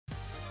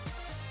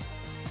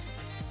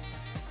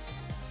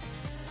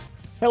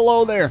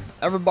Hello there,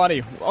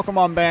 everybody. Welcome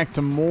on back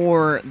to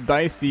more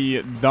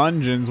Dicey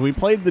Dungeons. We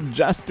played the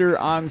Jester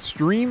on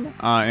stream,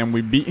 and we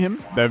beat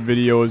him. That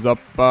video is up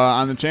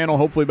on the channel,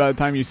 hopefully by the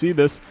time you see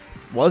this.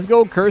 Let's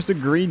go Curse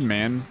of Greed,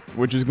 man,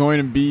 which is going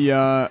to be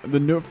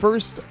the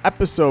first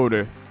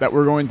episode that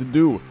we're going to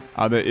do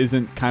that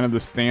isn't kind of the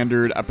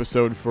standard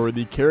episode for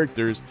the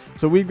characters.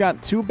 So we've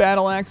got 2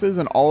 battle axes,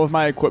 and all of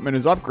my equipment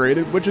is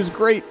upgraded, which is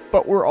great,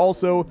 but we're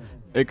also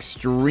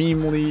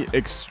extremely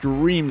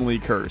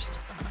cursed.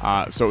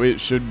 So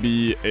it should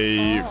be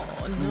a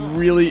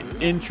really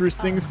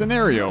interesting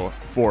scenario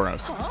for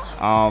us.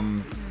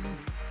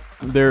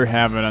 They're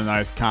having a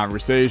nice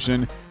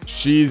conversation.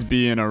 She's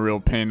being a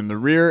real pain in the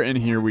rear, and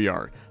here we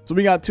are. So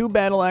we got 2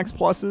 battle axe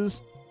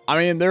pluses. I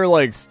mean, they're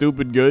like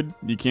stupid good.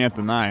 You can't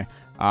deny.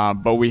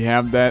 But we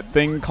have that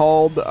thing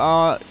called,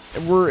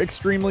 we're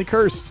extremely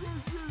cursed.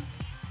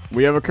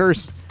 We have a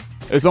curse.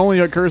 It's only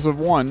a curse of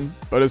 1,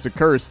 but it's a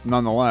curse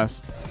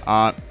nonetheless.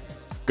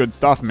 Good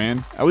stuff,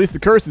 man. At least the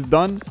curse is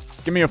done.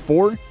 Give me a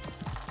 4.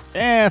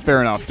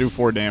 Fair enough. Do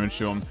 4 damage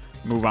to him.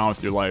 Move on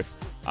with your life.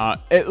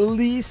 At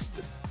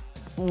least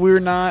we're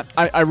not...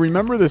 I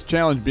remember this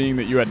challenge being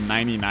that you had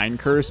 99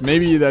 curse.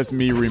 Maybe that's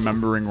me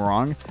remembering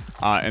wrong.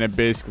 And it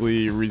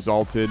basically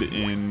resulted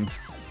in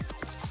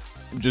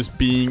just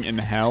being in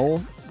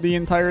hell the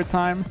entire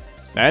time.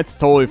 That's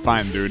totally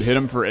fine, dude. Hit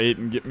him for 8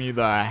 and get me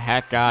the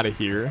heck out of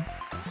here.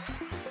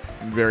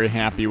 I'm very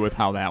happy with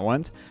how that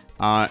went.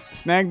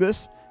 Snag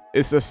this.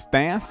 It's a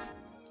staff.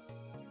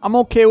 I'm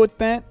okay with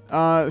that.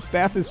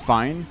 Staff is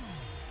fine.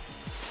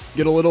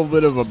 Get a little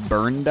bit of a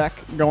burn deck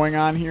going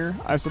on here,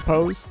 I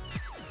suppose.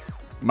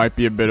 Might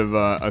be a bit of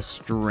a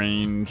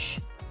strange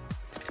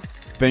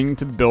thing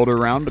to build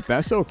around, but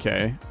that's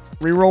okay.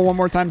 Reroll one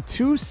more time.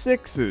 2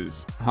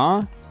 6s,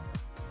 huh?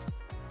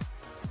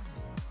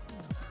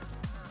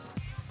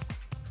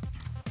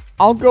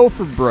 I'll go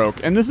for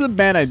broke, and this is a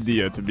bad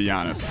idea, to be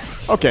honest.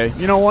 Okay,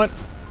 you know what?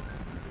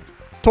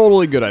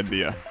 Totally good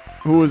idea.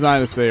 Who was I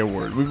to say a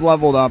word? We've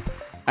leveled up.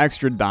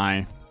 Extra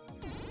die.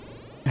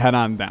 Head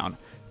on down.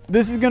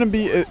 This is going to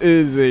be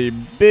is a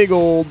big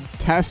old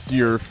test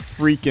your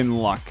freaking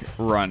luck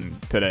run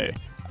today.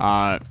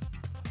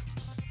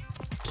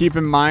 Keep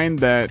in mind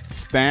that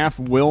staff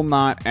will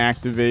not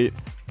activate.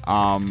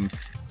 I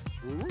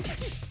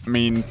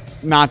mean,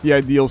 not the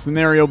ideal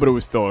scenario, but it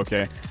was still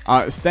okay.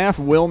 Staff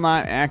will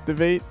not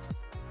activate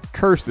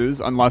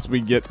curses unless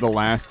we get the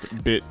last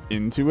bit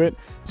into it.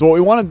 So what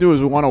we want to do is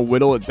we want to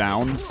whittle it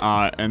down,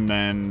 and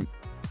then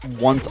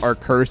once our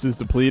curse is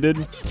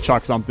depleted,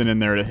 chuck something in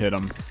there to hit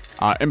them,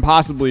 and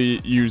possibly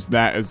use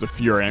that as the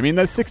fury. I mean,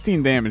 that's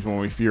 16 damage when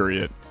we fury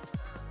it,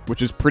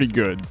 which is pretty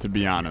good, to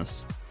be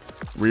honest.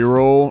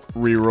 Reroll,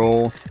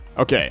 reroll.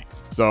 Okay,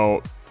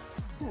 so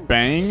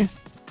bang.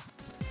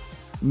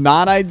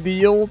 Not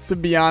ideal, to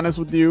be honest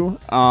with you,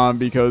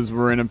 because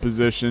we're in a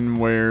position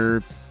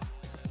where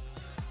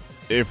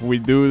if we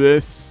do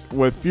this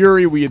with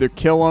fury, we either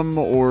kill him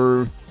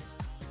or...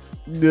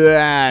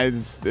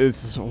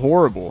 it's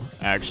horrible,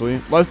 actually.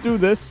 Let's do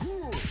this,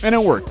 and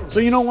it worked. So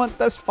you know what?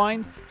 That's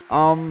fine.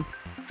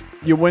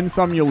 You win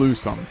some, you lose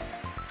some.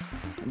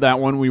 That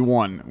one we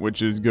won,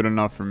 which is good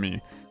enough for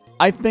me.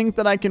 I think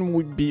that I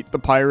can beat the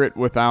pirate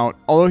without...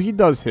 Although he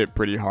does hit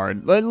pretty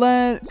hard.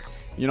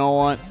 You know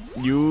what?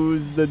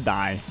 Use the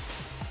die.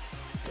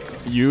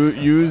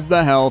 Use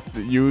the health.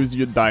 Use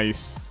your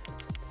dice.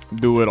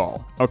 Do it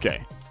all.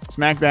 Okay.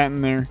 Smack that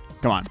in there.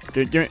 Come on.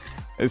 Give me...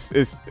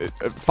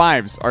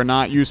 5s are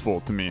not useful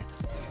to me.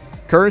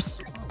 Curse,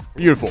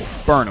 beautiful.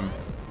 Burn them.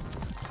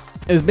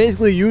 It's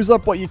basically use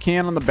up what you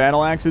can on the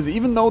battle axes,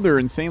 even though they're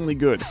insanely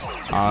good.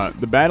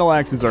 The battle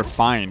axes are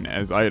fine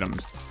as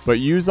items, but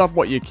use up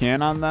what you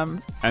can on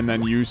them, and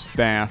then use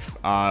staff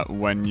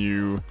when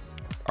you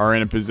are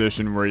in a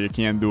position where you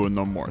can't do it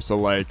no more. So,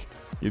 like,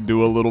 you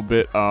do a little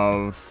bit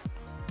of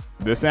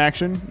this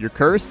action. You're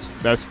cursed.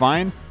 That's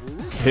fine.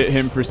 Hit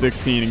him for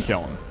 16 and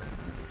kill him.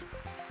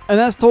 And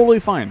that's totally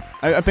fine.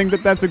 I think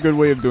that that's a good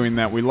way of doing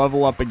that. We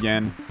level up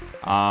again.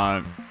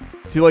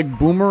 See, like,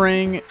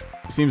 Boomerang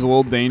seems a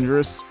little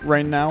dangerous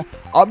right now.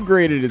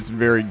 Upgraded, it's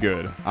very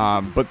good.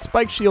 But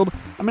Spike Shield,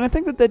 I mean, I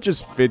think that that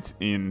just fits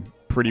in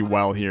pretty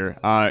well here.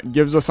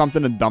 Gives us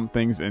something to dump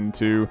things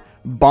into.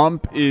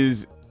 Bump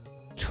is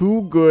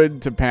too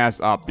good to pass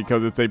up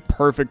because it's a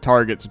perfect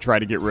target to try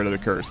to get rid of the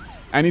curse.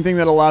 Anything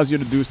that allows you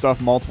to do stuff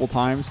multiple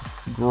times,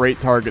 great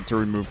target to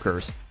remove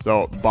curse.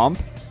 So,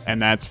 bump, and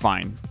that's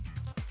fine.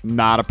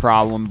 Not a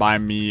problem by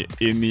me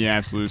in the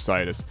absolute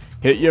slightest.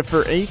 Hit you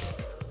for 8.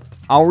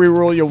 I'll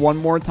reroll you one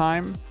more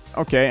time.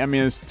 Okay, I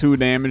mean, it's 2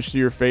 damage to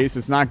your face.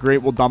 It's not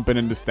great. We'll dump it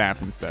into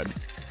staff instead.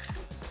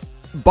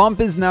 Bump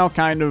is now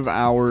kind of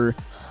our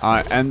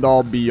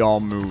end-all, be-all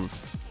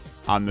move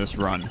on this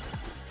run.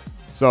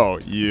 So,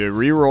 you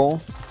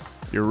reroll,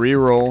 you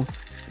reroll,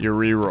 you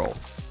reroll.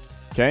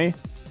 Okay?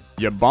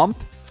 You bump.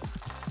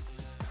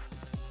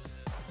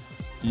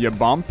 You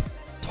bump.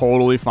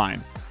 Totally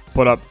fine.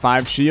 Put up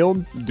 5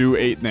 shield, do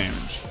 8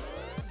 damage.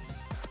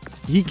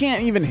 He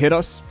can't even hit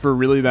us for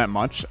really that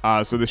much,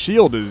 so the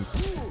shield is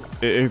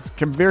It's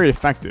very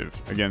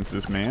effective against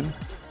this man.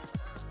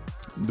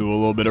 Do a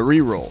little bit of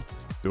reroll.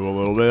 Do a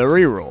little bit of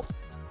reroll.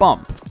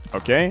 Bump.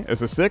 Okay,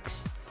 it's a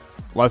 6.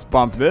 Let's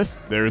bump this.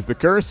 There's the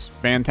curse.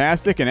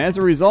 Fantastic. And as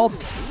a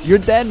result, you're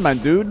dead, my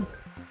dude.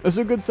 This is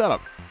a good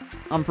setup.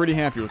 I'm pretty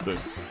happy with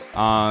this.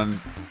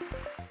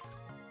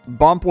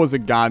 Bump was a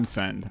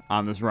godsend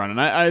on this run. And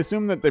I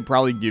assume that they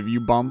probably give you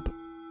bump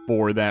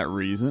for that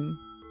reason.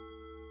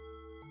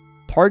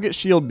 Target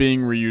shield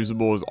being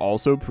reusable is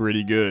also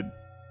pretty good.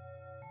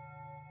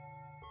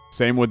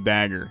 Same with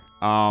dagger.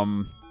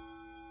 I'm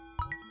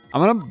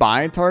gonna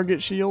buy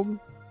target shield.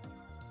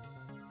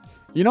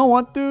 You know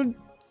what, dude?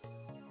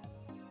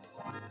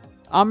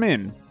 I'm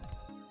in.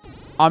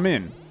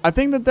 I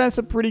think that that's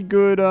a pretty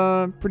good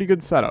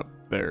setup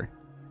there.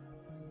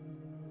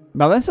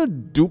 Now that's a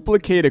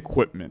duplicate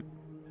equipment.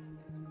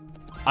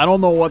 I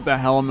don't know what the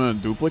hell I'm gonna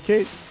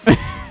duplicate.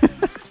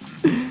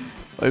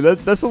 Like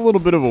that's a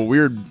little bit of a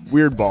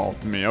weird ball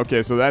to me.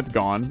 Okay, so that's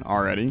gone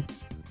already.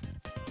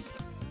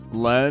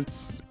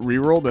 Let's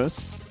reroll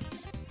this.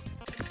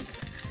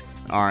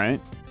 All right.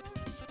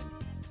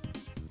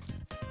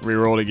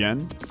 Reroll it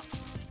again.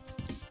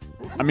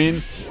 I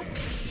mean,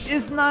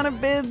 it's not a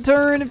bad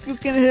turn if you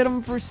can hit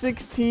him for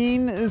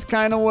 16 is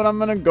kind of what I'm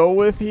gonna go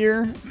with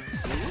here.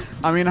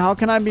 I mean, how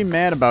can I be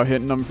mad about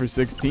hitting him for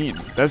 16?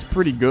 That's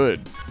pretty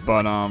good,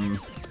 but it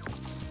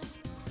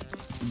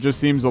just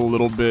seems a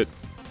little bit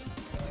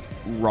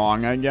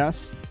wrong, I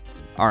guess.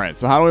 All right,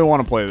 so how do we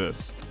want to play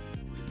this?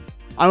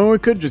 I mean, we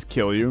could just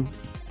kill you.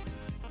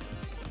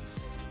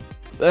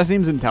 That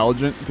seems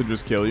intelligent to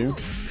just kill you.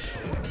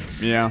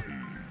 Yeah.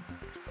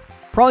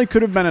 Probably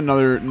could have been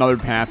another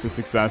path to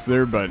success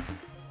there, but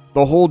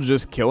the whole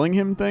just killing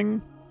him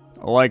thing,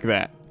 I like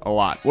that a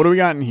lot. What do we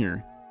got in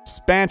here?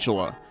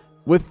 Spatula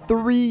with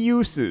 3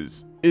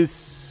 uses is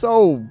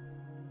so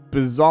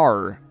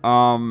bizarre.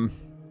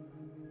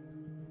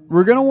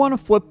 We're going to want to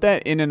flip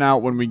that in and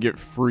out when we get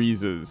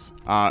freezes.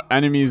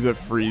 Enemies that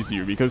freeze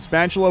you, because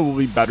Spatula will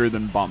be better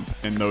than Bump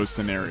in those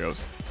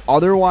scenarios.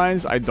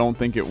 Otherwise, I don't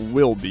think it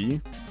will be.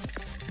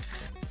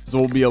 So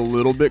we'll be a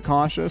little bit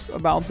cautious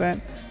about that.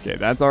 Okay,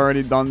 that's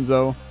already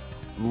donezo.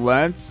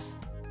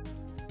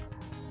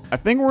 I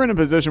think we're in a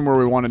position where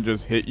we want to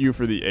just hit you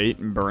for the 8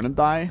 and burn a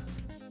die.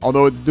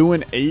 Although it's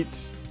doing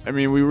 8. I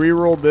mean, we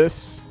reroll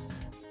this.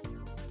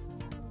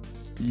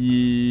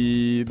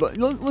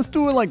 Let's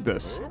do it like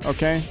this,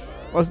 okay?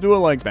 Let's do it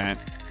like that.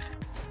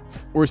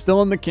 We're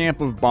still in the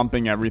camp of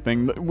bumping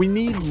everything. We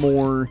need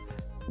more.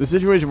 The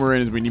situation we're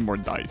in is we need more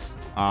dice.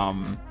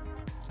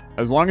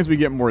 As long as we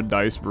get more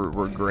dice,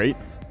 we're great.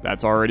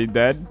 That's already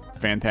dead.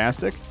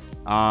 Fantastic.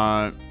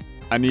 I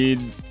need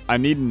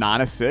not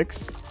a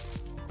 6.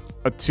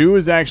 A 2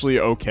 is actually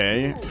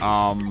okay.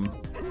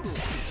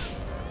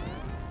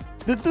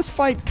 This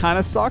fight kind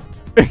of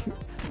sucked.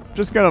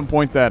 Just gonna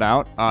point that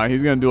out.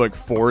 He's gonna do like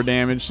 4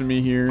 damage to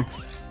me here.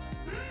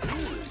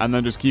 And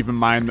then just keep in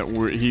mind that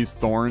he's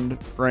thorned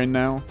right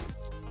now.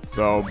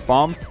 So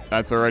bump,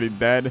 that's already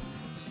dead.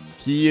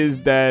 He is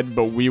dead,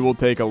 but we will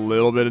take a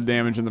little bit of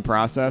damage in the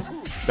process.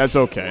 That's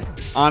okay.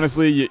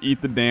 Honestly, you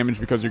eat the damage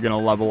because you're gonna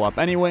level up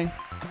anyway.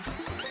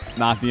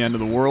 Not the end of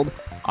the world.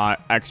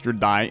 Extra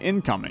die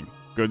incoming.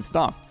 Good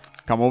stuff.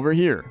 Come over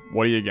here.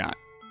 What do you got?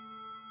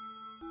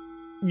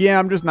 Yeah,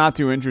 I'm just not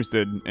too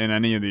interested in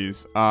any of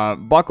these.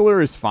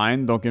 Buckler is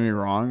fine, don't get me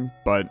wrong,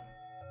 but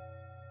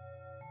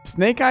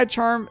Snake Eye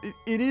Charm,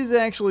 it is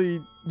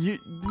actually,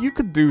 you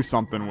could do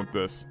something with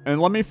this. And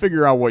let me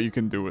figure out what you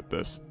can do with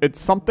this. It's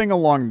something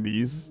along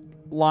these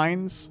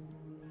lines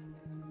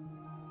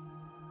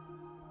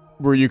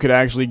where you could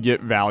actually get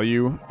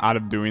value out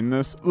of doing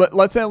this.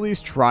 Let's at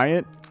least try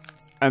it.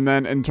 And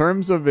then in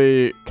terms of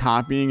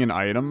copying an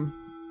item,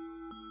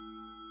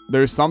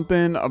 there's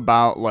something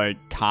about like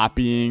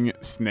copying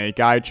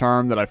Snake Eye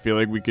Charm that I feel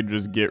like we could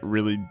just get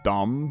really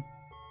dumb.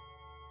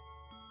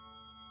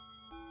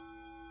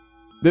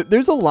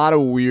 There's a lot of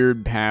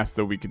weird paths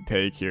that we could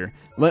take here.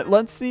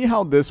 Let's see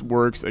how this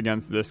works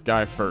against this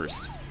guy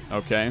first,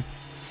 okay?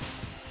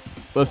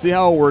 Let's see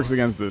how it works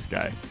against this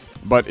guy.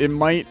 But it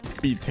might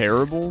be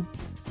terrible.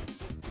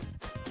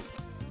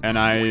 And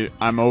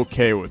I'm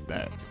okay with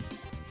that.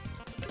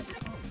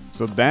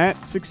 So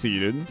that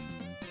succeeded.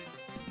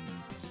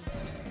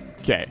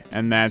 Okay,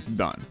 and that's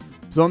done.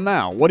 So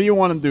now, what do you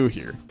want to do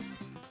here?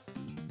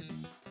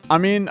 I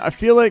mean, I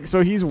feel like,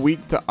 so he's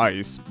weak to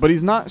ice, but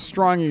he's not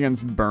strong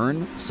against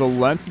burn. So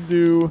let's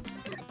do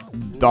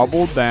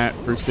double that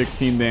for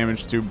 16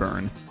 damage to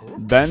burn.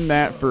 Then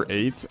that for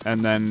 8,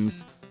 and then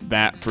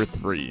that for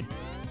 3.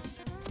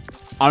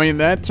 I mean,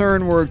 that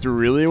turn worked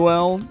really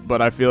well, but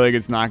I feel like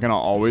it's not going to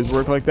always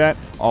work like that.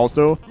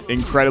 Also,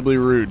 incredibly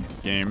rude,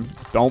 game.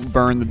 Don't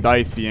burn the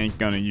dice he ain't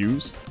going to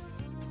use.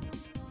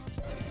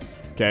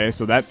 Okay,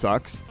 so that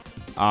sucks.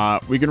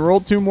 We can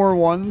roll 2 more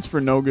 1s for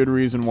no good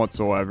reason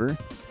whatsoever.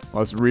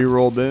 Let's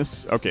re-roll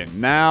this. Okay,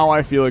 now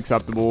I feel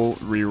acceptable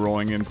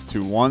re-rolling into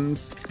 2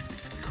 1s.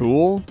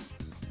 Cool.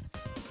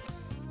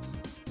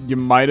 You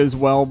might as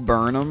well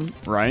burn them,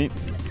 right?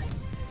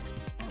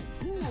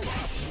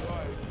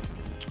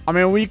 I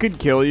mean, we could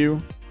kill you.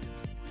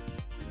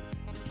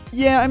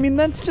 Yeah, I mean,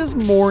 that's just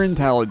more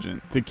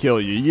intelligent to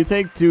kill you. You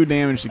take 2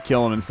 damage to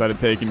kill him instead of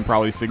taking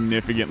probably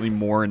significantly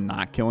more and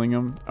not killing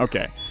him.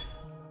 Okay.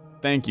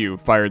 Thank you,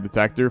 Fire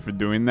Detector, for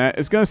doing that.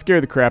 It's going to scare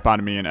the crap out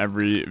of me in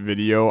every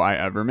video I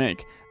ever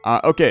make.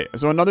 Okay,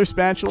 so another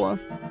spatula.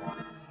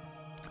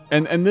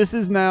 And this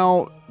is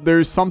now...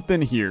 There's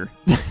something here.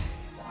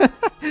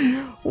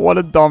 What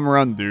a dumb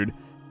run, dude.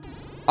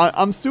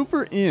 I'm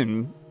super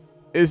in.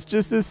 It's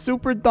just as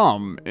super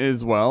dumb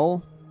as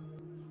well.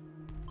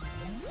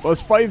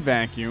 Let's fight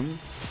Vacuum.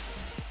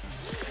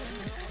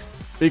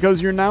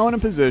 Because you're now in a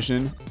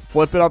position.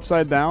 Flip it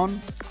upside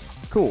down.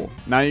 Cool.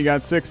 Now you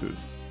got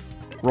 6s.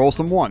 Roll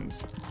some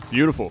 1s.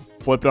 Beautiful.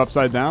 Flip it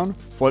upside down.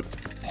 Flip.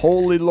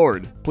 Holy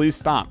Lord. Please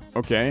stop.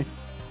 Okay.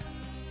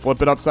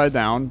 Flip it upside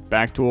down.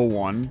 Back to a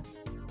 1.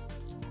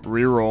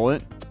 Reroll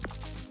it.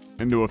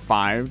 Into a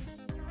 5.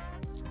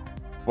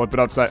 Flip it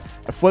upside.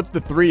 I flipped the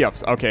 3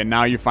 ups. Okay,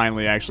 now you're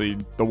finally actually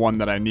the one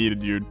that I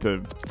needed you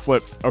to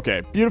flip.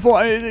 Okay, beautiful.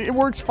 It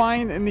works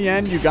fine in the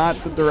end. You got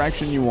the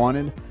direction you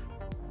wanted,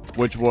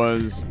 which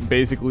was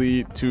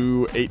basically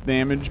 2 8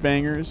 damage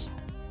bangers.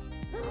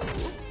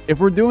 If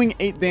we're doing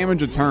 8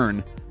 damage a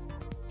turn,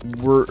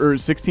 or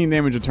 16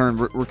 damage a turn,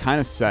 we're kind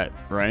of set,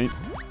 right?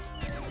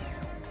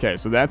 Okay,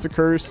 so that's a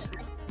curse.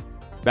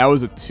 That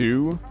was a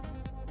 2.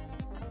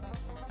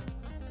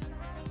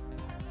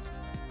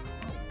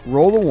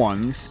 Roll the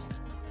 1s,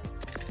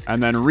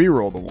 and then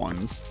re-roll the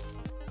 1s,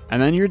 and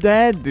then you're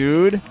dead,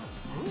 dude.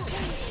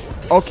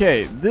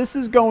 Okay, this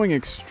is going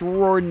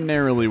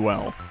extraordinarily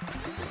well.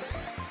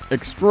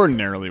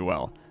 Extraordinarily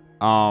well.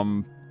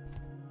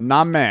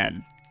 Not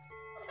mad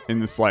in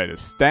the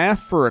slightest.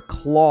 Staff for a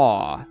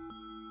claw.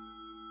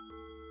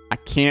 I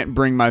can't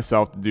bring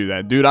myself to do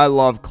that. Dude, I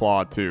love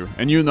claw too,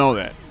 and you know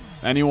that.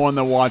 Anyone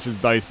that watches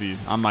Dicey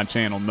on my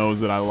channel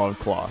knows that I love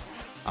claw.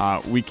 I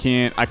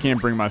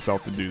can't bring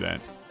myself to do that.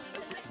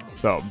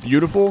 So,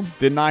 beautiful.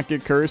 Did not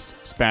get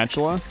cursed.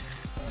 Spatula.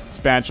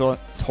 Spatula.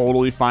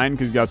 Totally fine,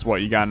 because guess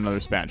what? You got another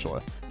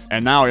spatula.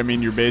 And now, I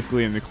mean, you're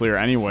basically in the clear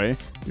anyway.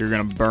 You're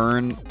going to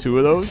burn 2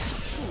 of those.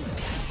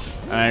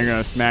 And you're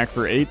going to smack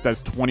for 8.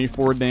 That's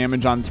 24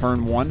 damage on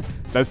turn 1.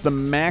 That's the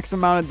max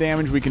amount of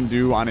damage we can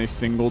do on a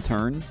single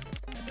turn.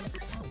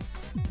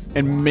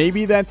 And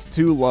maybe that's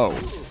too low.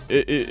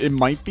 It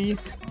might be.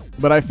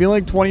 But I feel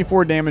like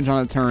 24 damage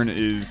on a turn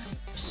is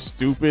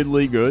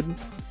stupidly good.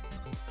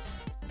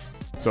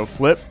 So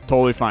flip,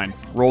 totally fine.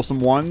 Roll some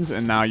 1s,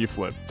 and now you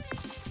flip.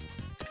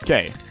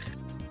 Okay.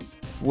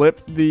 Flip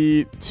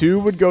the 2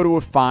 would go to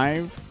a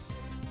 5.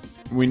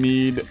 We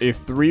need a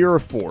 3 or a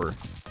 4.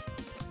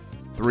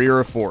 3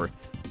 or a 4.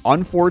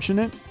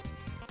 Unfortunate.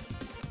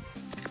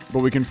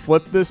 But we can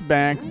flip this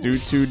back, do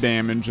 2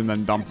 damage, and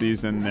then dump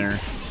these in there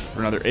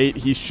for another 8.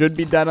 He should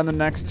be dead on the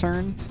next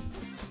turn.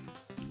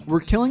 We're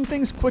killing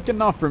things quick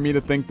enough for me to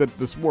think that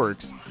this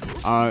works.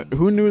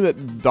 Who knew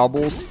that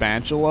double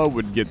spatula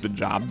would get the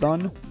job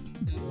done?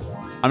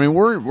 I mean,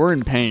 we're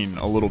in pain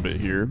a little bit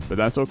here, but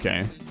that's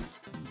okay.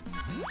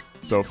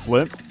 So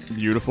flip,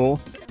 beautiful.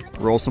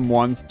 Roll some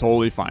 1s,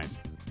 totally fine.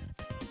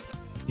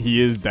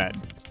 He is dead.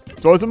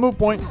 So it's a moot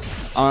point.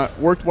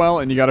 Worked well,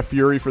 and you got a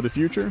Fury for the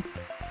future.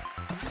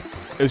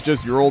 It's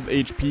just your old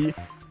HP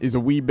is a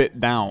wee bit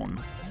down.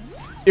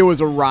 It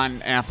was a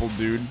rotten apple,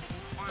 dude.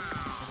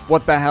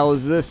 What the hell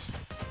is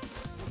this?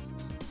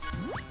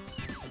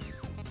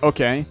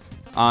 Okay.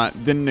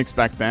 Didn't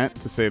expect that,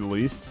 to say the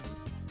least.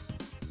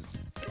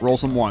 Roll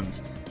some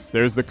 1s.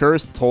 There's the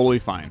curse. Totally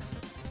fine.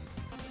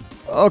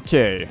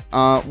 Okay.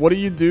 What do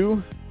you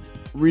do?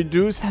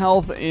 Reduce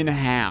health in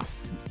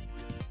half.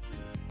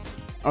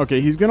 Okay,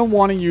 he's going to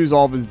want to use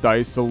all of his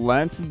dice, so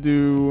let's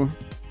do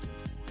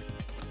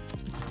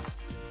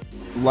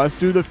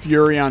the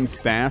Fury on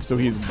staff so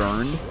he's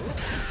burned.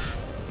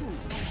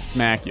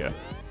 Smack ya.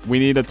 We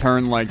need a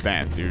turn like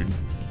that, dude.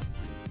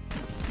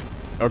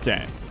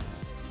 Okay.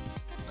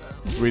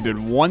 So we did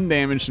 1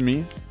 damage to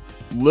me.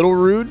 Little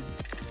rude.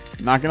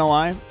 Not gonna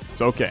lie.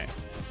 It's okay.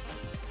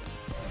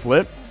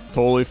 Flip.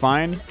 Totally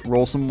fine.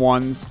 Roll some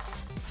 1s.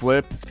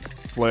 Flip.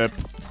 Flip.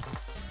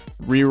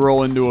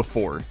 Reroll into a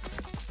 4.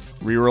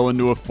 Reroll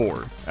into a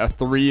 4. A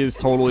 3 is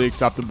totally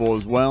acceptable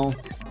as well.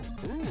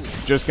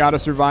 Just gotta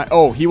survive.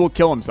 Oh, he will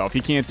kill himself.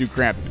 He can't do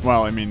crap.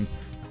 Well, I mean...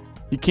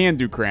 He can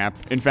do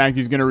crap. In fact,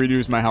 he's going to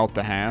reduce my health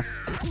to half.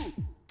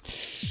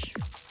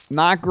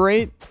 Not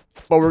great,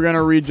 but we're going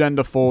to regen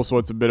to full, so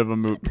it's a bit of a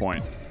moot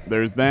point.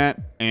 There's that,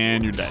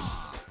 and you're dead.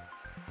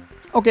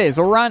 Okay,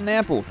 so Rotten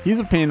Apple. He's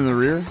a pain in the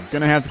rear.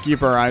 Going to have to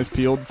keep our eyes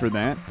peeled for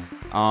that.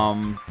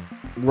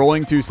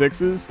 Rolling 2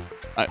 6s.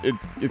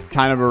 It's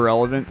kind of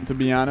irrelevant, to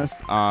be honest.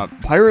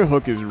 Pirate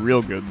Hook is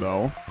real good,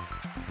 though.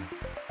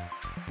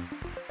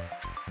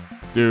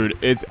 Dude,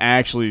 it's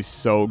actually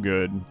so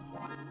good.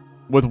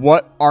 With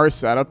what our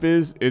setup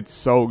is, it's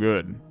so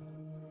good.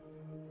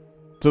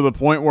 To the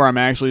point where I'm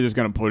actually just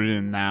going to put it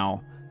in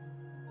now.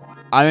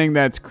 I think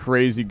that's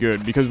crazy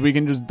good because we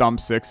can just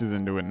dump 6s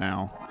into it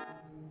now.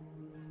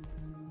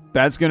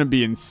 That's going to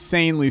be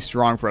insanely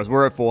strong for us.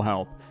 We're at full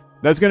health.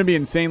 That's going to be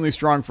insanely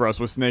strong for us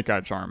with Snake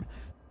Eye Charm.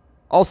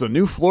 Also,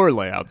 new floor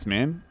layouts,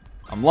 man.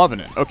 I'm loving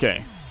it.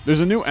 Okay. There's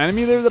a new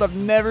enemy there that I've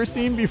never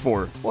seen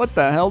before. What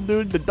the hell,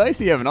 dude? Did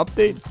Dicey have an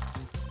update?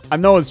 I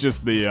know it's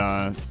just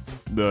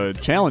the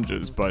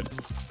challenges, but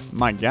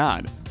my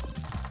god.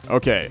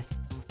 Okay.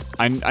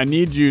 I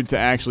need you to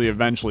actually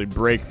eventually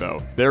break,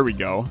 though. There we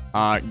go.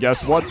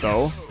 Guess what,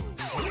 though?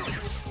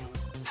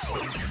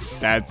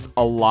 That's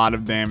a lot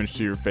of damage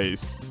to your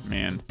face,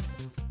 man.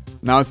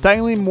 Now, it's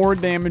technically more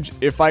damage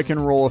if I can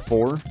roll a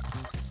 4.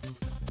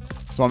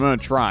 So I'm going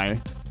to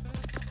try.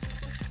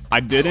 I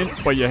didn't,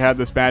 but you had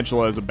the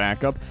spatula as a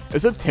backup.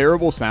 It's a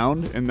terrible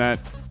sound in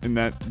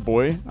that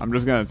boy. I'm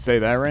just going to say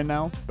that right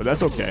now, but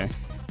that's okay.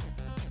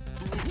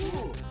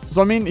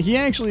 So, I mean, he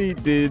actually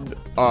did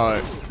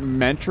a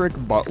metric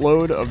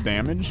buttload of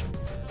damage.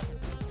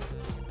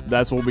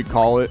 That's what we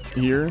call it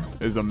here,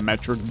 is a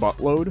metric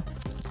buttload.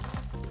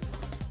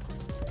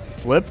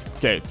 Flip.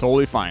 Okay,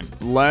 totally fine.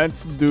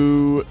 Let's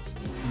do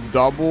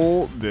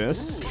double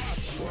this.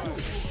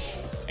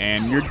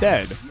 And you're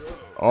dead.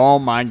 Oh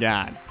my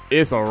god.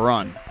 It's a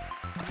run.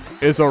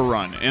 It's a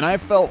run. And I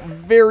felt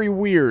very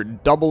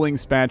weird doubling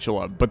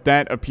spatula, but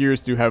that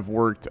appears to have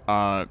worked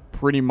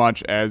pretty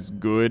much as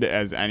good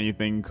as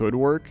anything could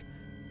work.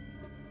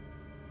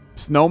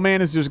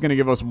 Snowman is just going to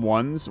give us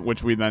 1s,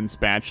 which we then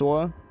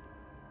spatula.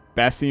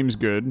 That seems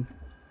good.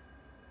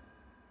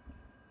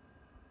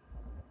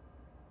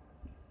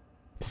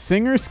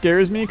 Singer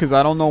scares me because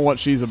I don't know what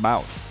she's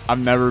about. I've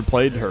never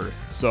played her,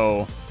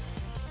 so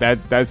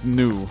that's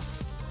new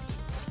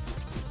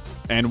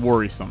and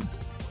worrisome.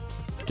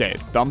 Okay,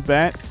 dump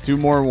that. 2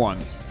 more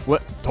 1s.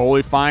 Flip,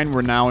 totally fine.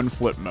 We're now in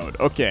flip mode.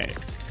 Okay,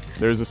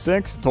 there's a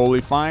 6,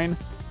 totally fine.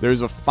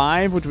 There's a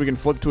 5, which we can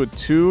flip to a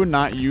 2,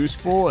 not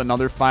useful.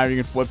 Another 5 you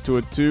can flip to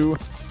a 2.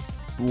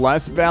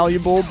 Less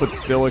valuable, but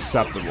still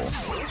acceptable.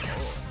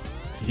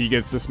 He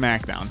gets the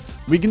smackdown.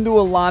 We can do a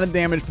lot of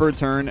damage per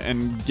turn,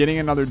 and getting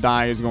another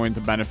die is going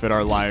to benefit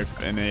our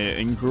life in an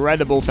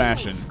incredible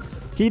fashion.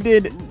 He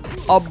did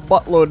a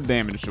buttload of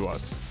damage to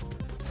us.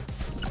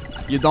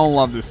 You don't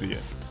love to see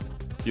it.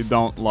 You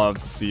don't love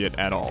to see it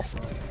at all.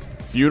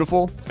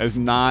 Beautiful is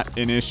not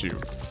an issue.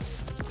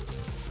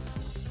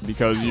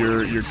 Because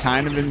you're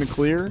kind of in the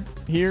clear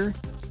here.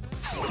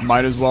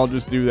 Might as well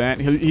just do that.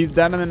 He's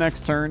dead in the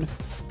next turn.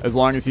 As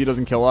long as he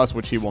doesn't kill us,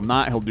 which he will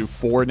not. He'll do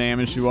 4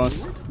 damage to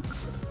us.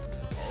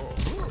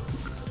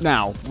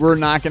 Now, we're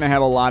not going to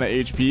have a lot of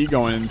HP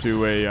going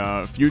into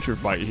a future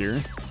fight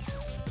here.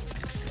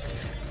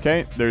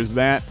 Okay, there's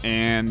that.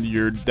 And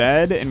you're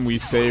dead, and we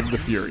save the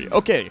Fury.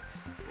 Okay,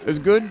 it's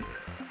good.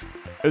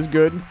 It's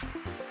good.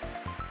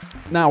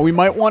 Now, we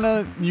might want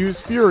to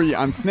use Fury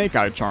on Snake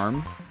Eye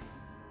Charm.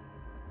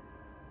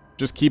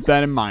 Just keep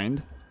that in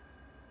mind.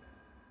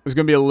 It's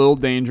going to be a little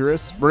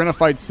dangerous. We're going to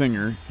fight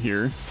Singer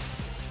here.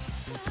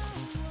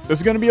 This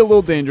is going to be a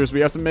little dangerous.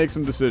 We have to make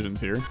some decisions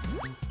here.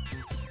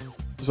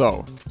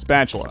 So,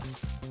 spatula.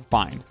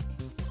 Fine.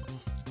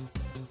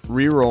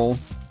 Reroll.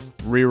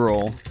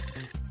 Reroll.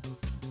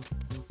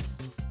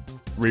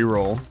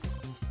 Reroll.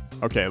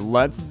 Okay,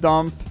 let's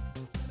dump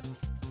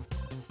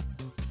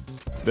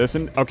this.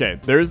 And okay,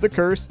 there's the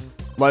curse.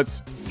 Let's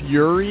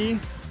Fury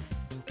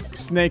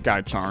Snake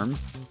Eye Charm.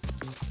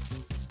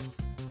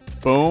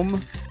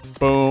 Boom.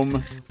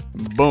 Boom.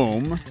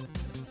 Boom.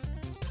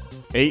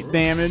 8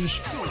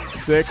 damage.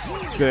 6,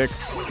 6,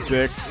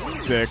 6,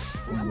 6,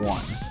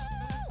 1.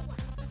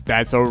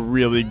 That's a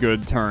really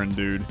good turn,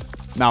 dude.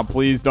 Now,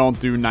 please don't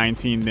do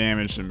 19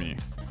 damage to me.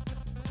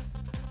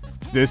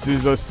 This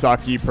is a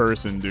sucky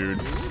person, dude.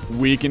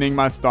 Weakening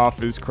my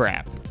stuff is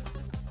crap.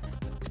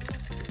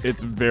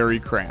 It's very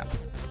crap.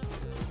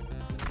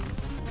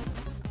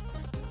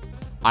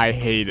 I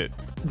hate it.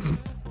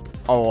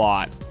 A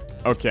lot.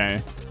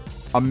 Okay.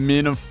 A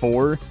min of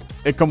 4.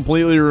 It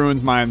completely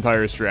ruins my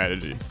entire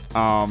strategy.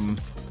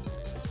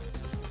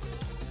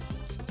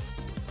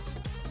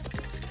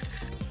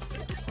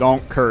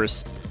 Don't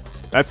curse.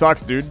 That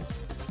sucks, dude.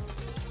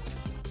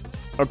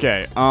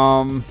 Okay,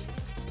 so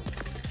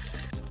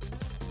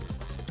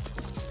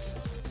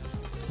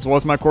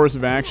what's my course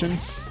of action?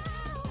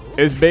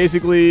 Is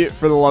basically,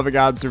 for the love of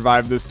God,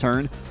 survive this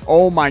turn.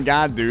 Oh my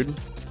god, dude.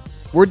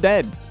 We're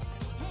dead.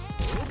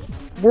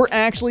 We're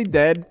actually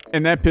dead,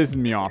 and that pisses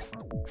me off.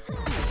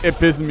 It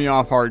pisses me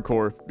off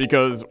hardcore,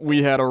 because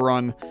we had a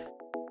run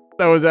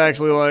that was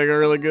actually, like,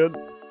 really good.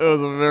 It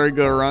was a very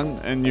good run,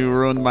 and you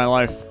ruined my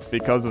life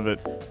because of it.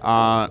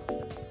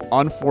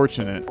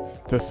 Unfortunate,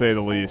 to say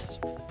the least.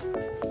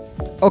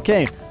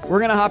 Okay, we're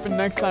going to hop in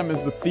next time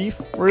as the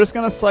Thief. We're just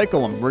going to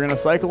cycle them. We're going to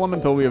cycle them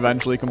until we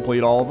eventually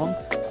complete all of them.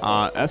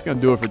 That's going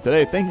to do it for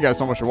today. Thank you guys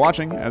so much for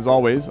watching. As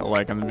always, a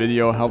like on the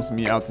video helps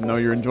me out to know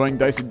you're enjoying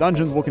Dicey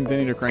Dungeons. We'll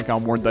continue to crank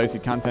out more Dicey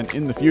content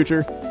in the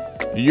future.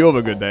 You have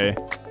a good day.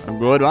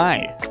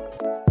 Goodbye.